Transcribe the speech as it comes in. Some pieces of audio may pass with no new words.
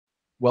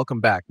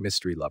Welcome back,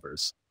 mystery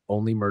lovers.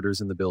 Only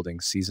Murders in the Building,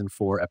 Season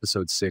 4,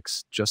 Episode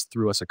 6, just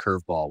threw us a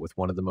curveball with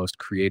one of the most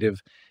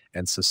creative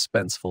and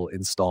suspenseful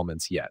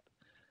installments yet.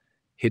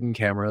 Hidden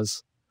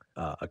cameras,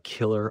 a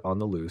killer on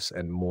the loose,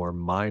 and more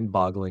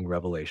mind-boggling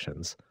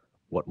revelations.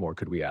 What more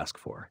could we ask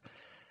for?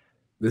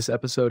 This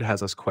episode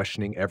has us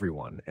questioning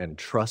everyone, and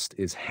trust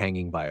is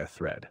hanging by a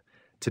thread.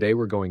 Today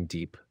we're going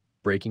deep,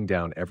 breaking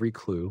down every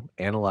clue,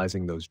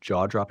 analyzing those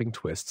jaw-dropping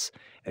twists,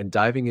 and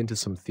diving into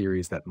some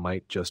theories that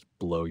might just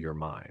blow your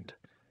mind.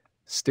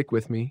 Stick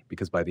with me,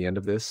 because by the end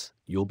of this,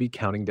 you'll be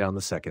counting down the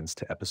seconds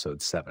to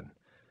Episode 7.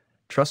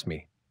 Trust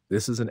me,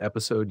 this is an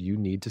episode you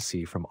need to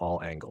see from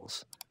all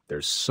angles.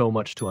 There's so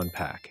much to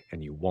unpack,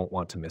 and you won't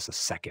want to miss a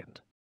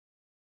second.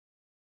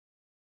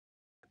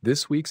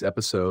 This week's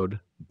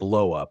episode,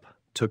 Blow Up,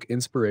 took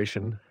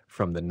inspiration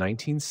from the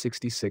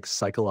 1966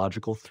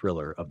 psychological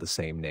thriller of the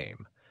same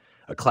name,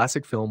 a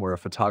classic film where a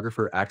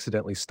photographer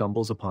accidentally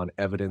stumbles upon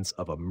evidence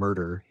of a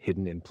murder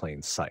hidden in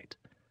plain sight.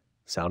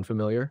 Sound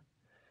familiar?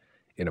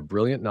 In a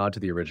brilliant nod to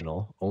the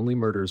original, Only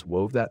Murders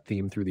wove that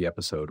theme through the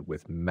episode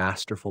with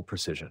masterful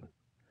precision.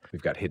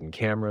 We've got hidden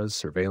cameras,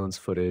 surveillance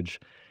footage,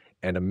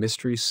 and a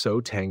mystery so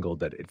tangled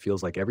that it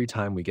feels like every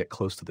time we get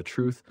close to the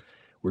truth,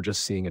 we're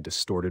just seeing a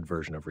distorted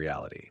version of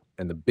reality.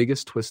 And the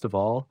biggest twist of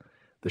all,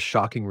 the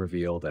shocking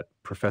reveal that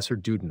Professor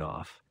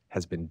Dudenoff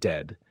has been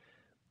dead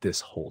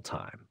this whole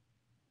time.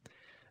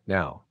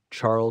 Now,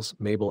 Charles,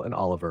 Mabel, and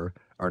Oliver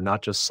are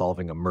not just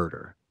solving a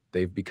murder,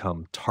 they've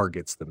become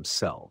targets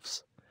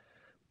themselves.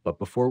 But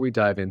before we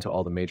dive into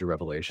all the major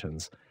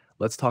revelations,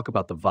 let's talk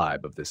about the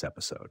vibe of this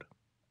episode.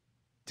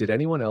 Did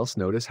anyone else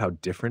notice how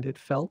different it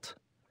felt?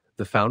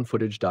 The found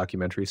footage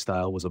documentary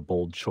style was a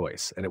bold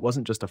choice, and it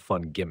wasn't just a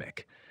fun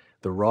gimmick.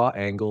 The raw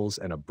angles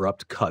and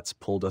abrupt cuts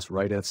pulled us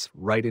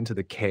right into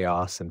the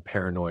chaos and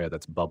paranoia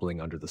that's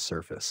bubbling under the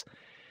surface.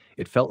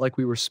 It felt like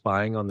we were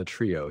spying on the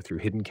trio through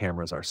hidden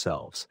cameras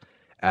ourselves,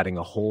 adding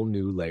a whole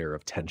new layer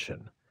of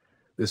tension.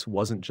 This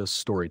wasn't just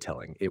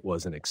storytelling, it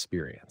was an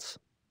experience.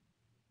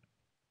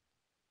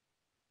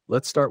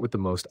 Let's start with the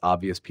most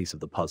obvious piece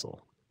of the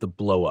puzzle, the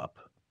blow-up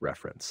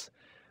reference.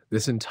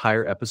 This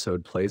entire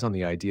episode plays on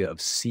the idea of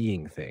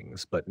seeing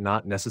things, but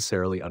not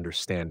necessarily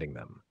understanding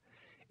them.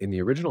 In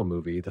the original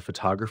movie, the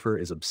photographer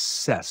is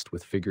obsessed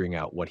with figuring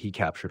out what he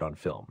captured on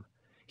film.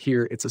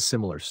 Here, it's a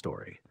similar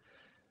story.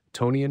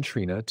 Tony and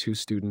Trina, two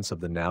students of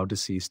the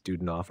now-deceased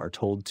Dudenoff, are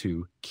told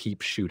to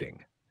keep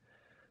shooting.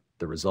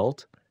 The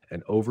result?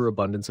 An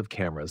overabundance of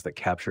cameras that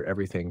capture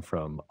everything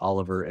from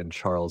Oliver and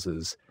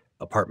Charles's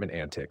apartment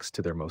antics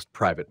to their most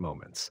private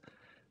moments.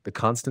 The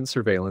constant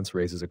surveillance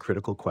raises a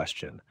critical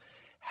question.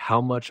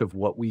 How much of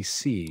what we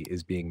see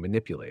is being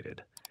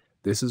manipulated?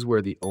 This is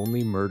where the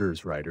Only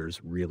Murders writers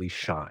really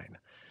shine.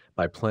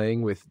 By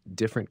playing with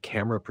different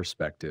camera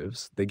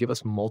perspectives, they give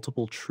us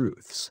multiple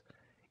truths,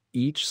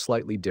 each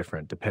slightly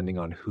different depending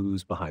on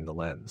who's behind the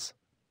lens.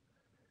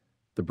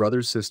 The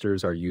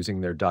brothers-sisters are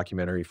using their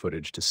documentary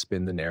footage to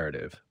spin the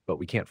narrative, but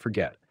we can't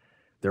forget,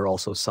 they're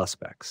also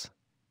suspects.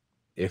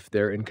 If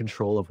they're in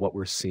control of what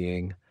we're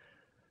seeing,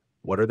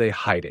 what are they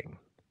hiding?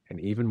 And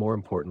even more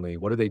importantly,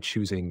 what are they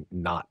choosing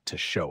not to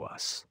show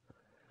us?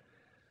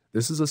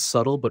 This is a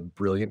subtle but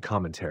brilliant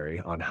commentary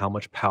on how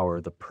much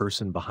power the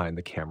person behind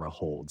the camera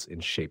holds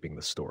in shaping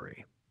the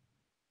story.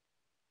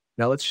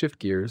 Now let's shift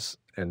gears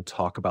and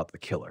talk about the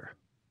killer.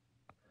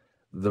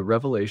 The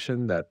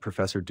revelation that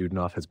Professor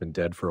Dudenoff has been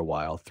dead for a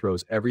while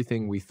throws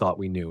everything we thought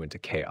we knew into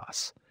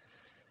chaos.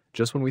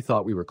 Just when we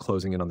thought we were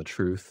closing in on the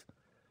truth,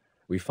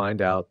 we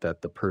find out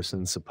that the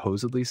person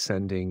supposedly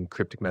sending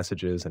cryptic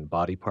messages and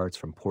body parts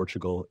from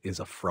Portugal is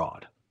a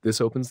fraud.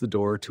 This opens the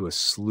door to a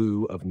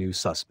slew of new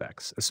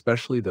suspects,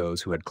 especially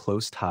those who had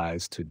close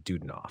ties to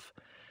Dudenoff.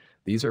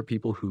 These are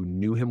people who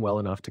knew him well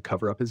enough to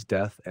cover up his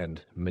death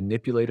and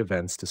manipulate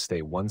events to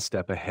stay one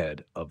step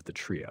ahead of the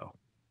trio.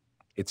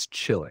 It's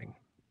chilling,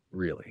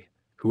 really.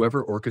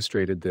 Whoever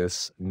orchestrated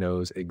this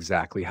knows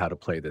exactly how to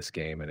play this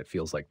game, and it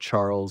feels like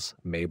Charles,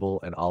 Mabel,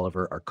 and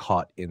Oliver are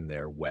caught in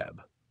their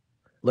web.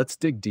 Let's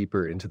dig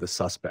deeper into the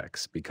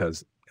suspects,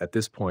 because at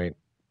this point,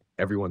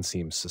 everyone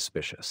seems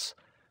suspicious.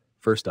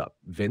 First up,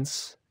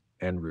 Vince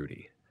and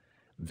Rudy.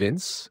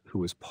 Vince, who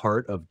was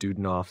part of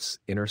Dudenoff's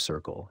inner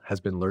circle, has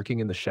been lurking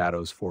in the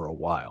shadows for a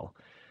while,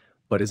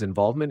 but his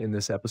involvement in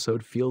this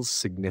episode feels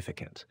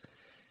significant.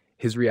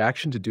 His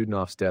reaction to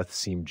Dudenoff's death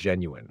seemed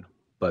genuine,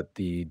 but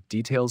the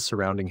details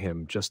surrounding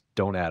him just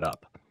don't add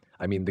up.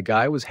 I mean, the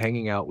guy was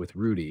hanging out with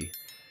Rudy,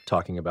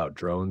 talking about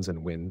drones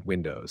and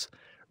windows,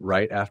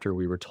 right after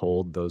we were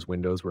told those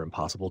windows were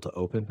impossible to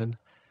open.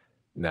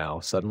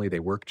 Now, suddenly they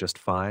work just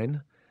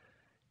fine?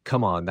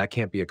 Come on, that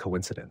can't be a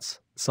coincidence.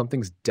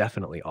 Something's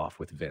definitely off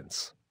with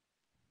Vince.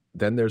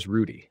 Then there's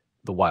Rudy,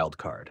 the wild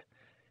card.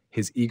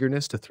 His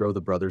eagerness to throw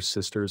the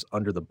brothers-sisters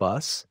under the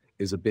bus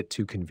is a bit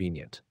too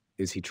convenient.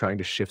 Is he trying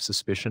to shift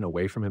suspicion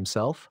away from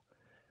himself?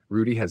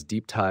 Rudy has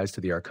deep ties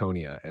to the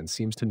Arconia and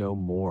seems to know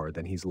more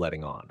than he's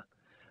letting on.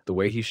 The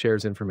way he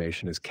shares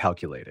information is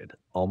calculated,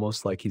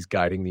 almost like he's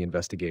guiding the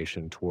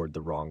investigation toward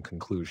the wrong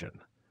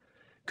conclusion.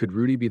 Could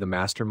Rudy be the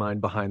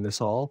mastermind behind this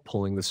all,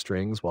 pulling the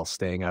strings while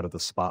staying out of the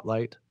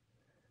spotlight?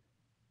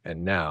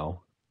 And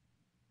now,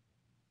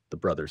 the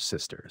brothers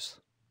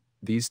sisters.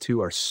 These two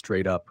are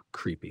straight up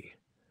creepy.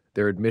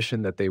 Their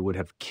admission that they would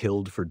have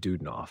killed for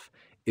Dudenoff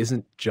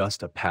isn't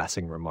just a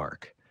passing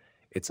remark.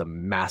 It's a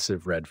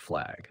massive red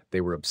flag.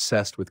 They were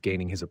obsessed with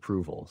gaining his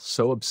approval,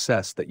 so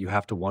obsessed that you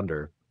have to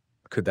wonder,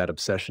 could that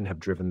obsession have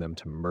driven them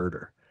to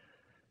murder?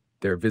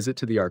 Their visit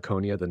to the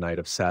Arconia the night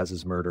of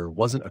Saz's murder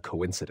wasn't a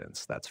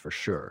coincidence, that's for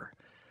sure.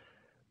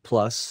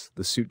 Plus,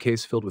 the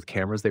suitcase filled with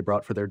cameras they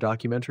brought for their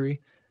documentary?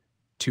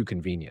 Too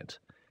convenient.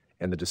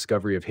 And the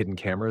discovery of hidden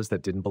cameras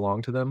that didn't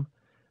belong to them?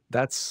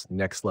 That's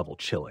next level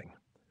chilling.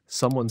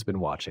 Someone's been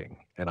watching,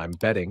 and I'm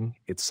betting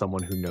it's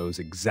someone who knows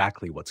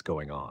exactly what's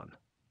going on.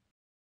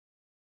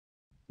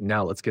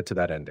 Now let's get to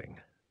that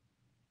ending.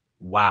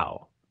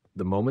 Wow.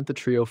 The moment the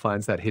trio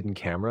finds that hidden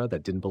camera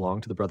that didn't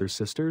belong to the brothers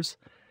sisters,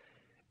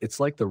 it's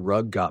like the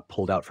rug got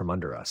pulled out from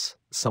under us.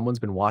 Someone's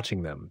been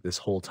watching them this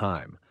whole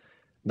time.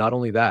 Not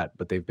only that,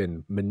 but they've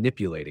been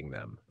manipulating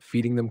them,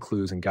 feeding them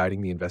clues and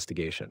guiding the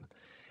investigation.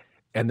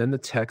 And then the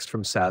text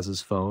from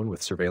Saz's phone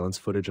with surveillance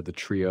footage of the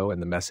trio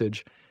and the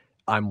message,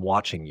 "I'm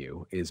watching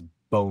you," is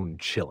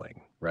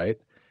bone-chilling, right?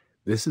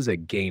 This is a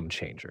game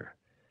changer.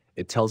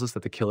 It tells us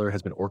that the killer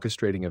has been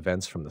orchestrating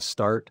events from the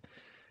start,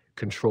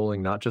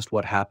 controlling not just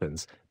what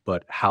happens,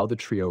 but how the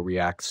trio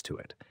reacts to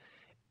it.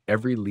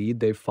 Every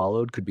lead they've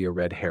followed could be a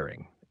red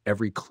herring,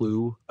 every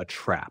clue a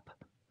trap.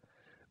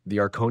 The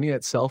Arconia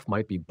itself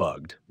might be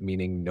bugged,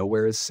 meaning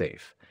nowhere is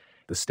safe.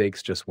 The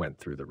stakes just went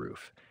through the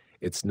roof.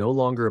 It's no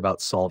longer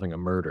about solving a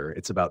murder,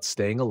 it's about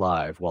staying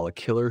alive while a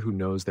killer who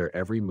knows their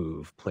every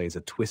move plays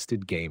a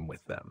twisted game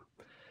with them.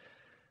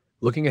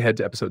 Looking ahead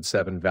to episode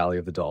 7, Valley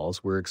of the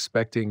Dolls, we're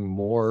expecting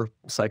more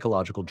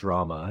psychological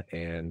drama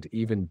and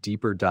even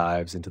deeper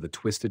dives into the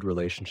twisted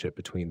relationship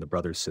between the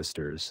brothers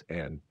sisters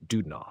and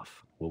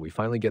Dudenoff. Will we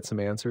finally get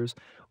some answers,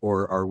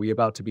 or are we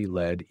about to be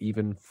led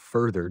even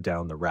further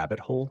down the rabbit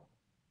hole?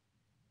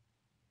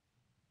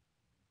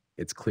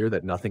 It's clear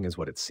that nothing is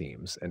what it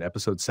seems, and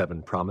episode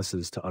 7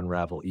 promises to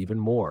unravel even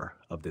more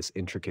of this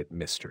intricate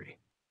mystery.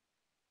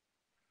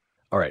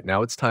 All right,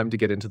 now it's time to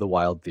get into the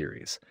wild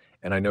theories.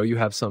 And I know you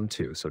have some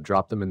too, so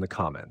drop them in the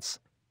comments.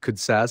 Could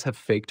Saz have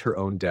faked her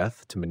own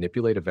death to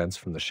manipulate events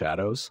from the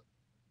shadows?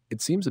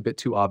 It seems a bit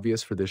too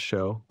obvious for this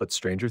show, but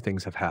stranger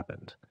things have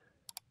happened.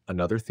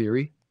 Another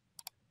theory?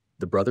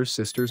 The brothers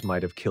sisters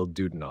might have killed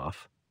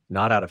Dudenoff,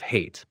 not out of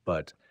hate,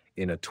 but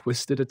in a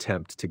twisted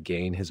attempt to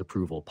gain his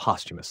approval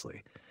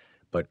posthumously.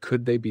 But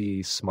could they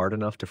be smart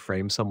enough to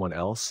frame someone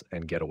else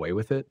and get away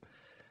with it?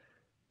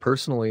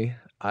 Personally,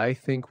 I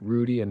think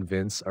Rudy and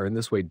Vince are in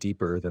this way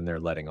deeper than they're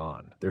letting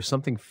on. There's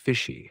something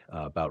fishy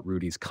about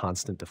Rudy's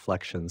constant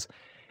deflections,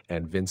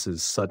 and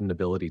Vince's sudden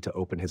ability to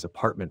open his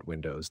apartment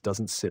windows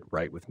doesn't sit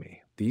right with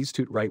me. These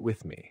two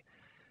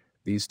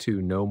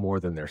know more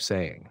than they're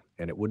saying,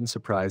 and it wouldn't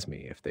surprise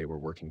me if they were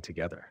working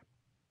together.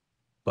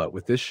 But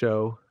with this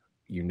show,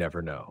 you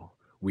never know.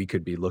 We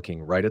could be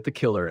looking right at the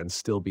killer and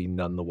still be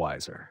none the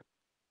wiser.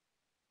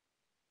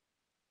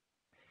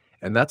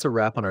 And that's a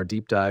wrap on our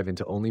deep dive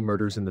into Only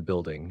Murders in the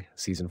Building,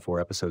 Season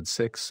 4, Episode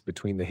 6.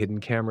 Between the hidden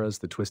cameras,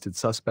 the twisted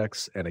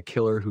suspects, and a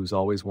killer who's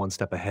always one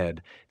step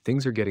ahead,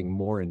 things are getting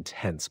more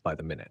intense by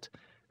the minute.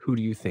 Who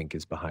do you think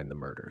is behind the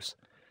murders?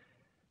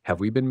 Have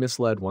we been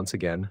misled once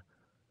again,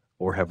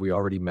 or have we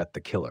already met the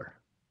killer?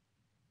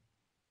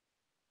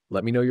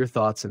 Let me know your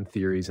thoughts and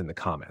theories in the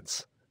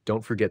comments.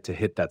 Don't forget to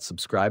hit that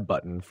subscribe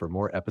button for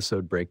more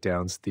episode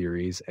breakdowns,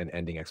 theories, and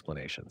ending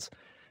explanations.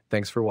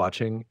 Thanks for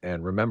watching,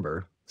 and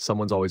remember,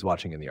 someone's always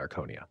watching in the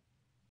Arconia.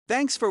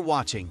 Thanks for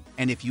watching,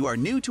 and if you are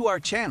new to our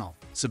channel,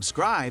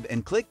 subscribe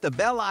and click the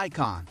bell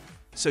icon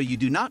so you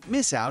do not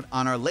miss out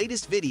on our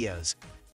latest videos.